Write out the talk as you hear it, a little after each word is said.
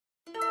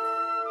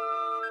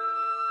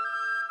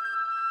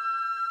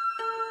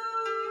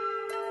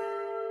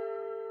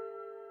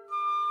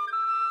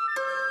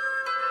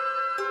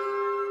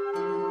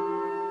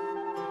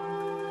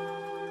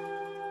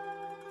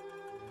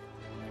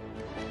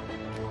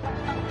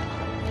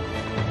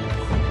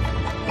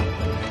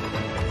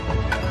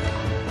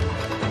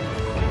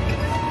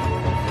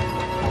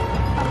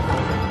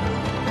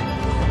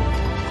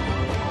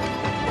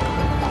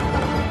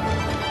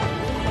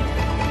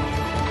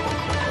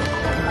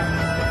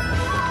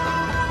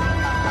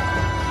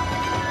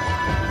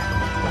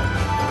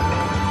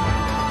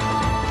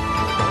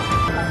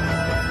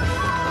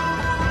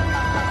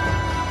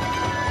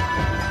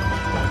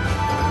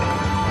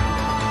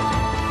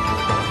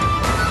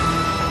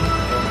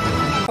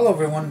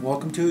Hello everyone,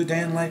 welcome to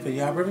Day in Life at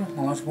Aboriginal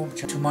and welcome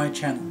to my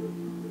channel.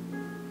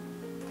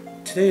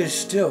 Today is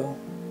still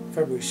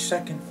February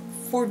 2nd,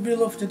 fourth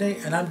video of today,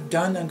 and I'm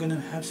done. I'm going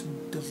to have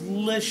some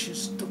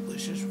delicious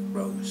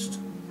roast.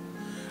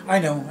 I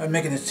know, I'm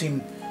making it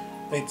seem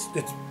like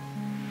it's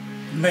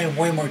made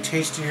way more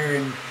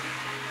tastier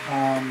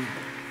and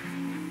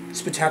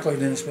spectacular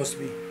than it's supposed to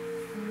be.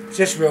 It's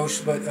just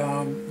roast, but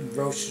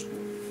roast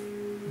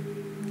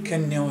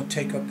can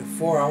take up to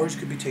 4 hours,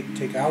 could be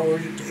take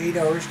hours to 8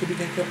 hours, could be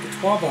take up to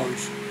 12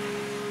 hours.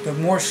 The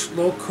more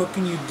slow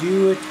cooking you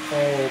do it,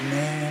 oh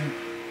man,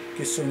 it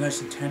gets so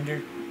nice and tender.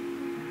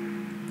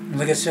 And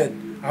like I said,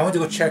 I went to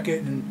go check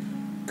it and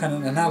kind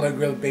of not like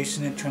really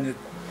basting it, trying to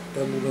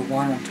put a little bit of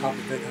water on top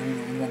of it. I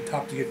don't know, on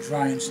top to get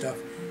dry and stuff.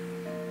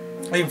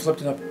 I even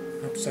flipped it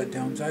upside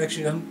down. So I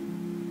actually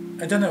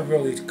I've done that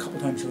really a couple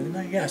times, didn't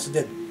I? Yes, I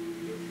did.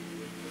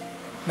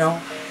 No.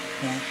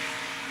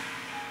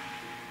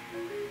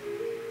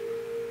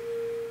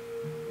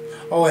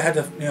 Oh, I had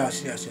to,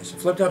 yes. I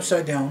flipped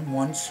upside down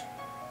once,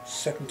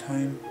 second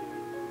time,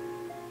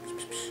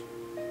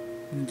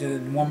 and did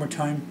it one more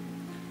time.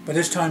 But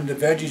this time the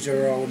veggies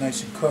are all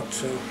nice and cooked,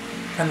 so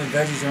kind of the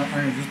veggies are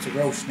underneath the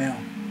roast now.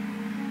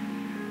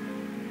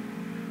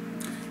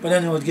 But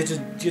then it would get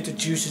the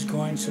juices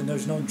going, so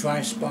there's no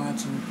dry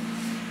spots, and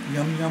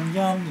yum.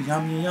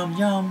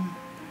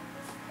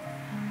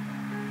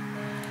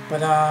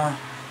 But I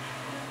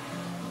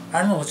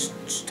don't know.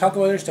 Let's talk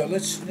about other stuff.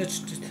 Let's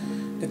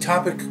the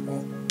topic.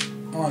 Well,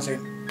 I want to say,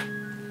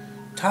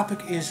 topic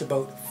is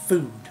about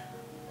food.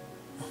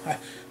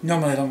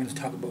 Normally I don't really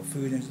talk about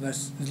food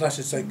unless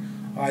it's like,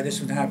 this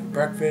would have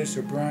breakfast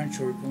or brunch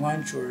or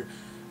lunch or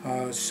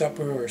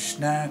supper or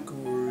snack,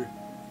 or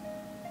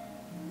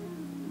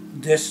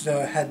this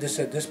had this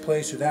at this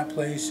place or that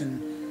place,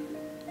 and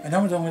I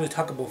normally don't really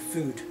talk about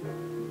food.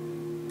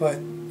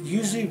 But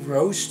usually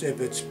roast, if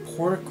it's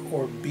pork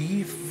or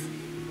beef.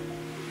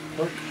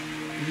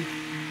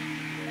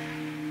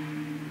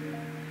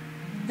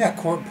 Yeah,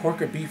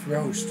 pork or beef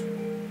roast.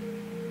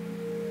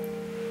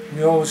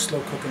 We always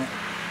slow cooking it.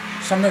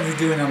 Sometimes we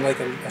do it on like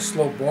a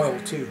slow boil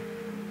too,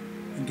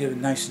 and get it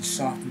nice and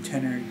soft and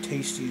tender and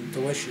tasty and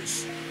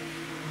delicious.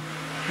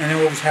 And then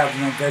we always have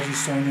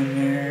veggies thrown in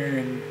there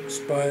and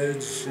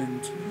spuds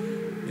and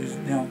there's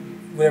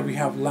whatever we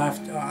have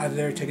left out of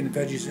there, taking the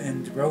veggies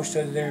and the roast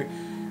out of there,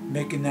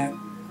 making that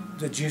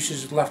the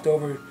juices left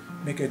over,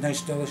 make a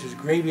nice delicious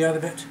gravy out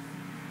of it.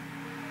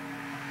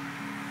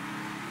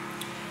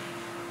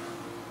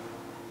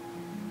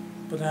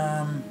 But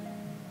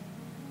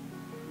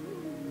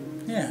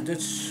yeah,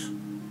 that's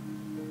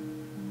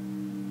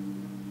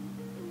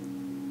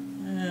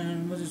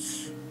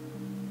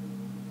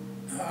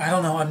I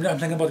don't know. I'm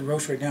thinking about the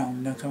roast right now.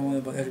 I'm not talking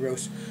about the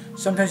roast.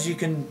 Sometimes you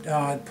can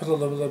put a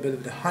little bit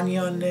of the honey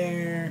on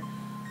there,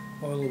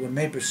 or a little bit of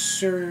maple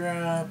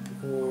syrup,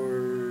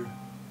 or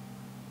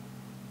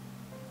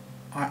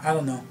I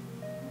don't know.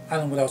 I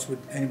don't know what else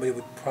anybody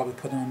would probably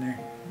put on there.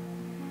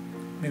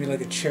 Maybe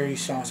like a cherry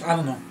sauce. I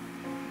don't know.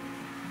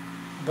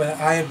 But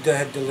I have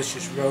had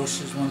delicious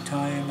roasts one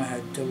time. I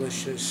had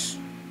delicious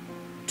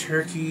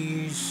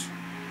turkeys,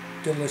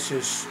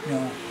 delicious,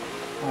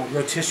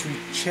 rotisserie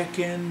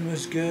chicken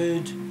was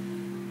good.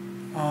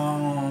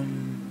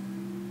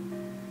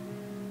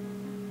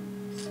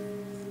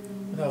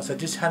 What else? I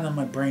just had it on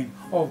my brain.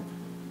 Oh,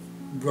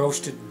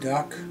 roasted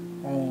duck.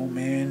 Oh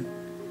man.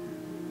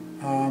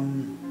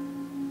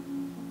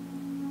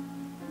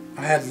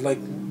 I had like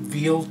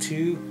veal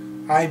too.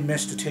 I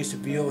missed the taste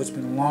of veal. It's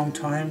been a long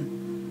time.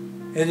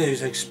 It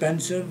is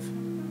expensive,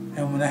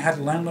 and when I had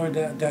a landlord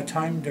at that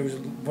time, there was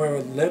where I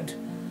lived,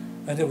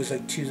 I think it was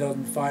like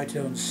 2005,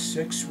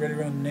 2006, right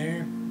around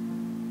there.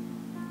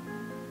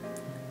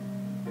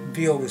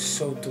 Veal was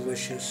so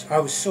delicious. I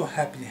was so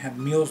happy to have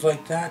meals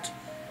like that.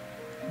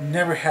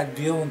 Never had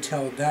veal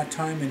until that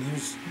time, and he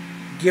was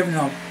giving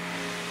out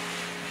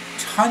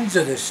tons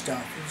of this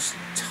stuff. It was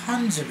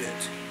tons of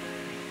it.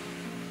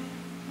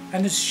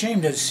 And it's a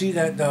shame to see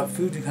that the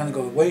food kind of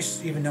go to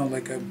waste, even though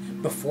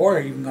before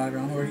I even got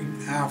around, or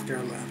even after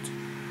I left.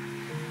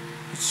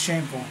 It's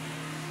shameful.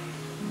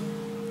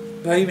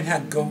 But I even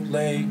had goat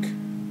leg,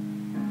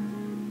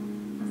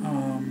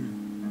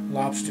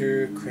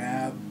 lobster,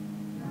 crab,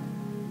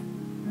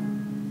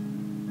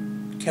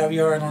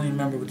 caviar. I don't even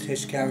remember what the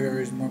taste of caviar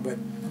is anymore, but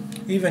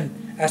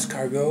even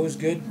escargot is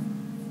good.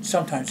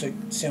 Sometimes, like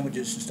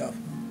sandwiches and stuff.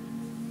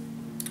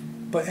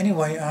 But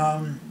anyway,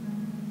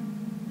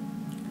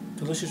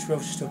 delicious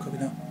roast is still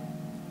cooking up.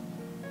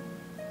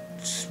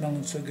 It's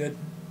smelling so good.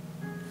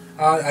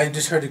 I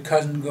just heard a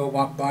cousin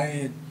walk by,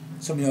 and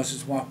somebody else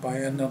just walked by.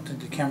 I don't think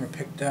the camera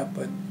picked up,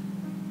 but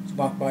just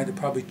walked by to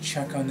probably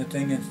check on the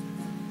thing. And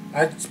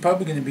it's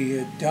probably going to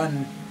be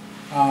done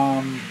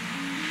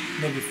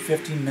maybe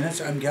 15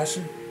 minutes, I'm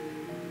guessing.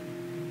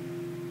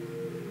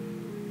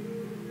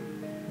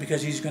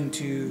 Because he's going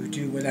to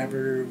do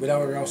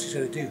whatever else he's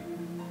going to do.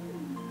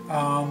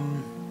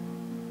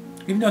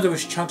 Even though there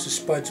was chunks of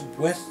spuds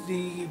with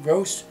the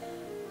roast,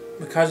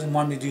 my cousin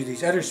wanted me to do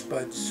these other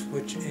spuds,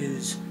 which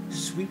is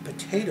sweet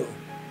potato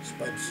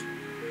spuds.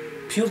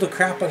 Peel the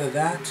crap out of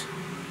that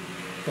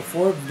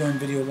before doing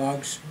video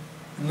logs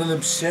and let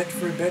them sit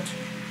for a bit.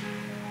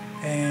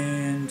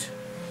 And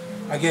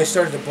I guess I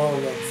started to boil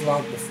the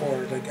vlog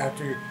before, like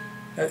after,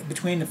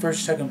 between the first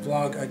and second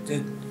vlog, I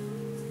did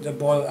the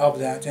boil of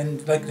that,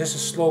 and like this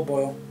is slow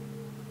boil,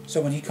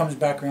 so when he comes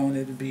back around,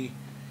 it'll be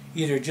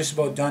either just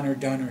about done or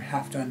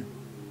half done,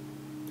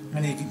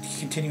 and you can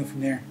continue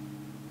from there.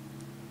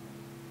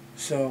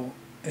 So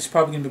it's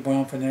probably gonna be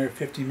boiling for another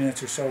 15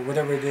 minutes or so,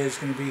 whatever it is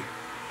gonna be.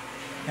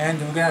 And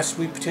we're gonna have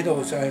sweet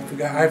potatoes. I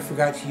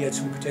forgot he had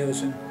sweet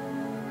potatoes, and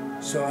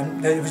so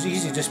it was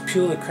easy. Just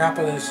peel the crap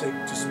out of this,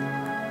 like just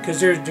because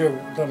they're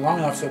long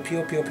enough. So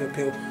peel,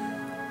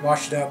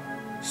 wash it up,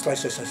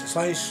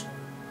 slice.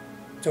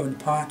 Throw in the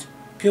pot.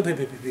 Peel,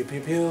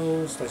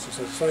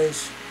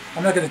 slice.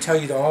 I'm not going to tell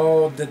you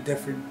all the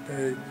different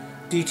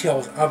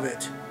details of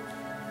it.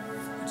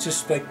 It's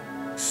just like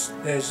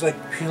it's like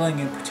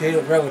peeling a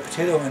regular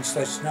potato and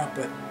slicing up.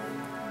 But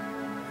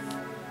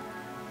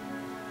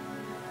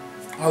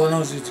all I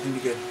know is it's going to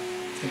be good.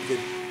 It's going to be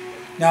good.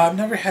 Now I've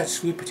never had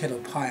sweet potato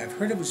pie. I've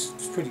heard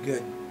it's pretty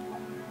good.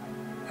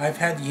 I've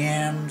had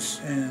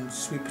yams and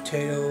sweet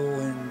potato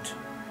and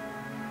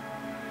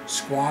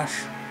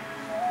squash.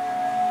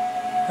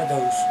 Had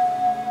those,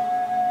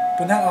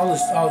 but not all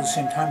at the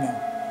same time though.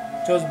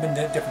 Those have been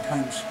different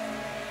times.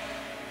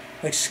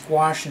 Like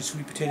squash and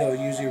sweet potato are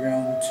usually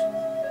around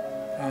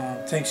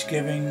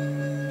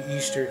Thanksgiving,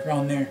 Easter,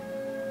 around there.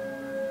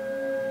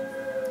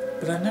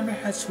 But I've never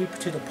had sweet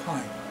potato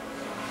pie.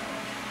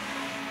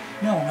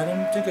 No, I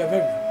don't think I've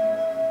ever.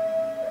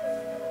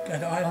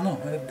 I don't know.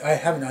 I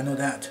haven't. I know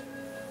that.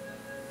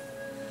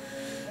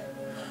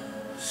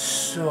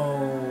 So,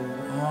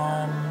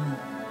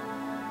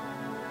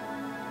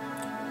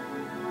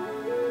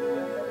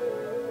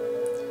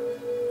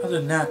 other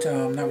than that,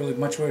 not really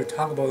much more to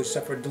talk about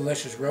except for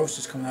delicious roast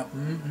is coming up.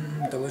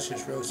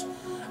 Delicious roast.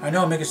 I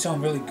know I make it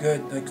sound really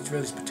good, like it's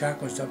really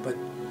spectacular stuff, but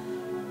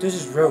this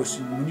is roast,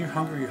 and when you're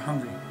hungry, you're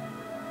hungry.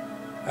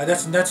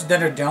 That's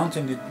another down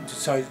thing to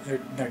decide, or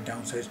not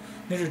downsize.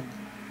 The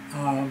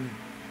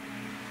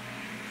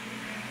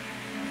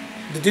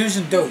do's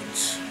and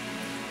don'ts.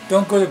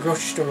 Don't go to the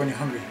grocery store when you're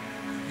hungry.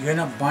 You end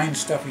up buying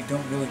stuff you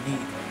don't really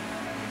need.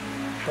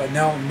 But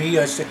now me,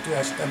 I've been sticking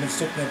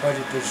to my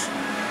budget.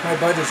 My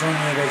budget's only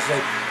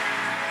like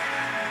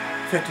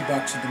 $50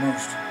 at the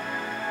most,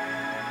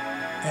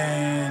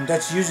 and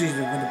that's usually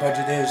what the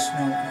budget is.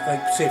 You know,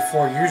 like say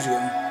 4 years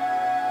ago.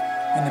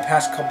 In the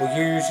past couple of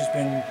years, it's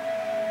been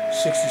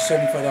 $60,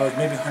 $75,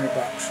 maybe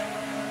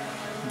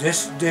 $100.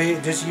 This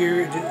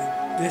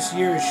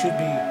year it should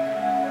be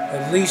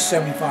at least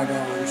 $75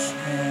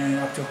 and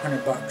up to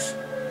 $100.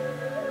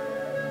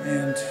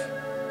 And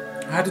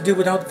I had to do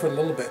without it for a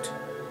little bit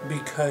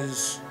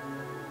because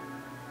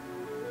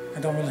I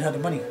don't really have the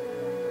money.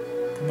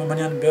 Put my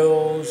money on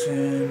bills,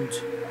 and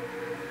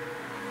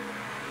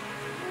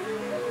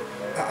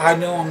I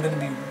know I'm going to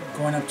be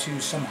going up to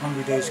some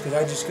hungry days because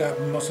I just got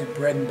mostly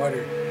bread and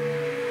butter.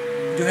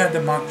 I do have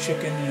the mock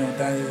chicken, you know,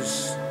 that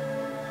is,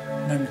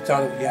 I haven't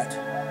thought of it yet.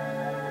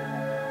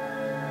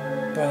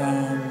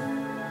 But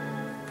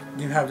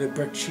do have the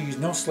brick cheese,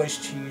 no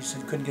sliced cheese,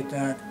 I couldn't get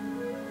that.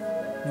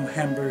 No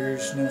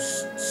hamburgers, no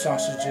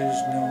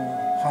sausages, no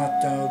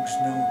hot dogs,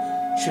 no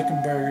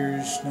chicken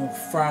burgers, no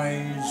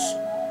fries,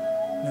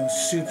 no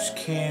soups,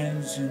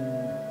 cans, and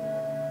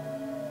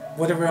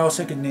whatever else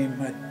I could name.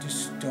 I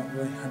just don't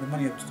really have the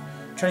money. I'm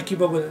trying to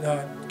keep up with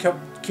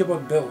keep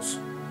up with bills.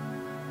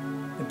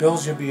 The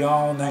bills will be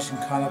all nice and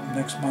caught up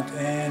next month,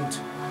 and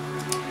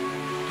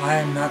I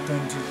am not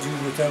going to do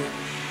without.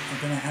 I'm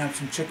going to have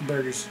some chicken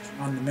burgers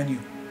on the menu.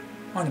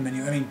 I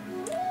mean,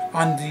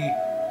 on the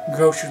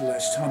grocery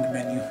list, on the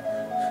menu.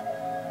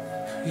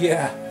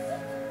 Yeah.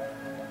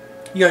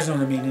 You guys know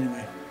what I mean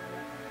anyway.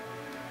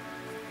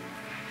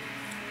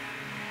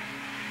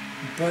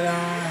 But,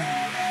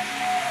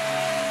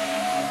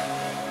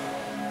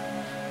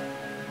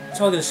 that's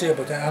all I gotta say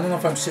about that. I don't know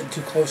if I'm sitting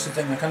too close to the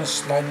thing. I'm kind of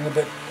sliding a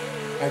little bit.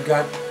 I've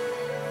got,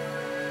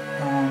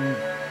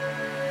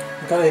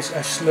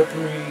 a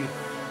slippery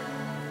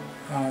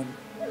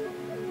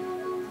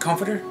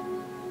comforter,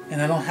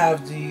 and I don't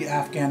have the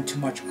Afghan too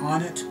much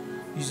on it.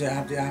 Usually I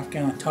have the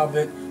Afghan on top of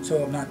it,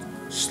 so I'm not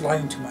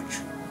sliding too much.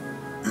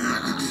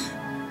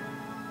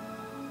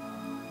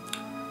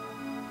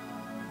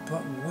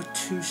 But what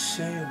to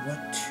say? I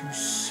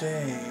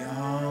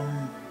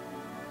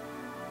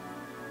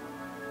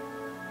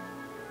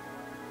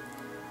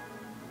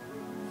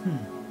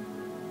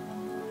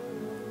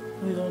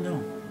really don't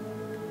know.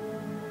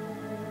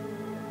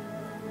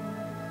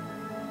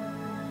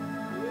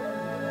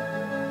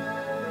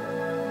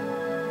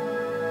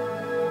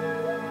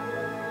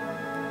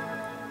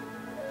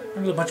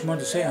 There's a bunch more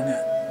to say on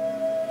that.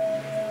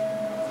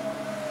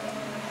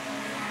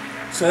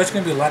 So that's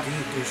going to be a lot to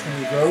eat. There's going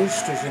to be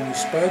roast, there's going to be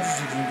spuds,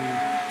 there's going to be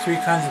 3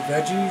 kinds of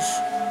veggies,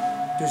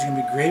 there's going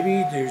to be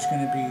gravy, there's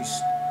going to be,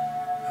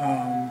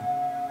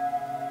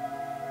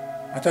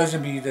 I thought it was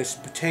going to be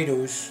just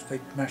potatoes,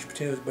 like mashed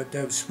potatoes, but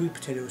there was sweet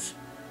potatoes.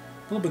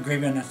 A little bit of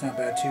gravy on that's not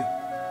bad too.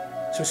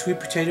 So sweet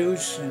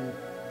potatoes and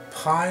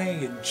pie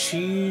and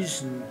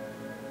cheese and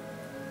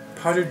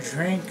powdered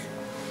drink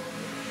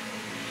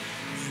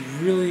is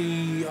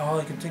really all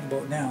I can think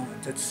about now.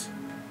 It's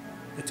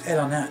Ed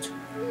on that.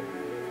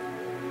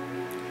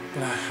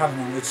 But I don't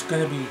know. It's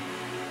gonna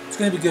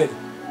be good.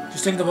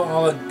 Just thinking about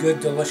all the good,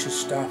 delicious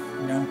stuff,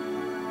 you know.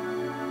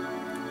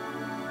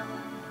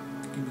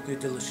 It's gonna be good,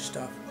 delicious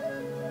stuff.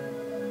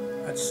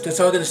 That's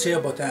all I gotta say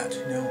about that,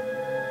 you know.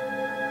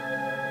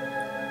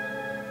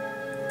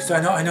 Because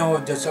I know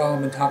that's all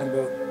I've been talking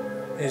about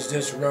is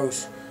this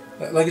roast.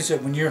 Like I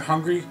said, when you're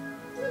hungry,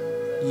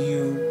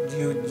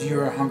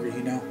 you're hungry,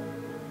 you know.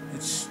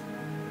 It's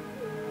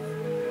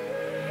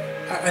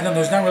I don't know.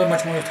 There's not really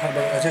much more to talk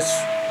about.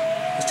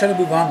 Let's try to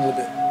move on a little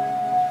bit.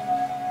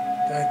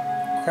 Did I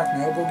crack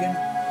my elbow again?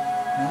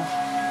 No.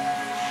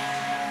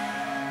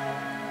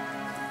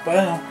 But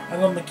I don't know. I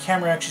love the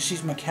camera actually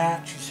sees my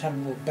cat. She's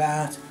having a little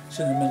bath. She's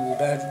in the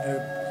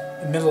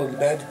middle of the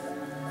bed,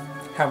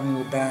 having a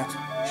little bath.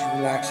 She's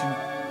relaxing,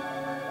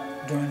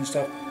 doing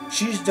stuff.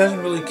 She doesn't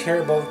really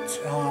care about,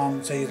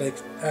 say, like,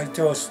 I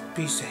throw a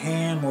piece of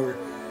ham or a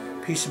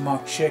piece of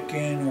mock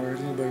chicken or a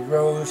little bit of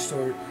roast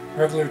or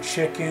regular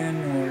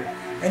chicken or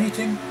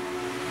anything.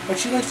 But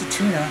she likes the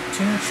tuna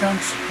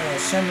chunks,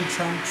 salmon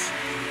chunks,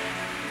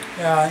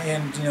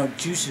 and, you know,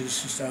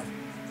 juices and stuff.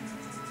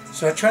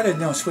 So I try to, you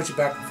know, switch it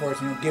back and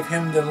forth, you know, give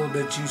him the little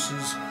bit of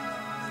juices,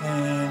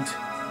 and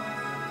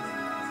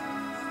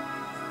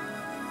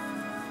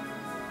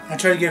I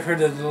try to give her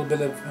the little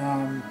bit of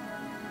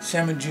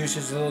salmon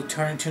juices, a little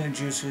tuna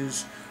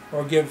juices,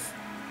 or give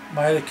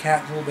my other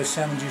cat a little bit of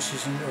salmon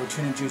juices or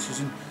tuna juices,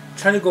 and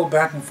try to go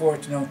back and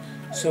forth, you know,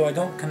 so I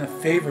don't kind of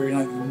favor, you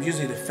know,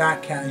 usually the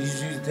fat cat,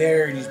 he's usually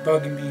there and he's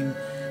bugging me and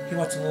he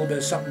wants a little bit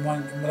of something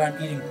when I'm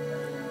eating.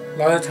 A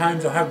lot of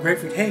times I'll have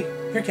grapefruit. Hey,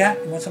 here cat,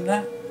 you want some of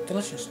that?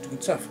 Delicious,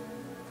 good stuff.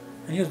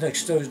 And he'll like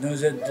stow his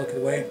nose in, look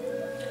away.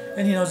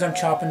 And he knows I'm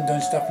chopping, doing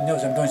stuff, he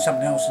knows I'm doing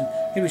something else, and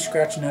he'll be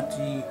scratching at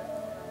the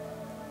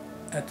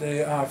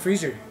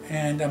freezer,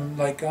 and I'm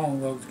like, oh,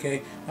 well,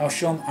 okay, I'll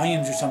show him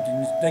onions or something.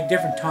 It's like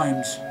different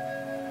times,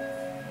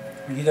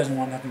 and he doesn't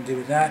want nothing to do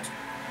with that.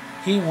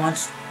 He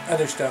wants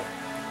other stuff.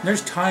 And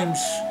there's times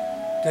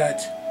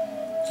that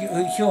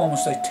he'll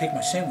almost like take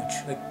my sandwich,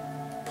 like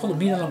pull the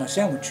meat out of my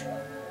sandwich.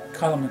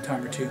 Caught him a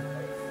time or two.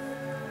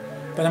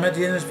 But I'm at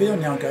the end of this video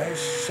now, guys,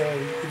 so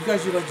if you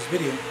guys do like this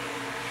video,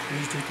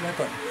 please do hit the like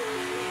button.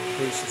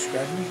 Please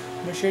subscribe to me.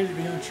 I'm going to share this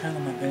video on the channel.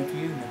 My benefit for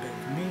you, my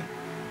benefit for me.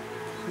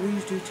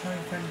 Please do tell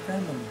your friends and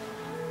family.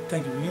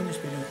 Thank you for viewing this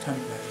video. Tell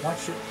me you guys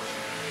watched it.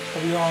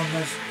 Hope you all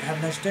have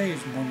a nice day.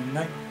 It's morning and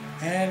night.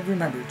 And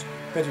remember, it's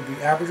better to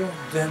be Aboriginal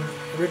than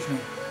original.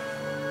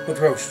 With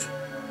roast.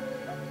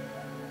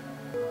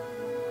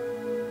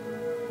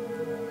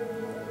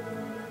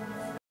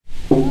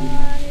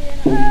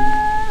 Morning,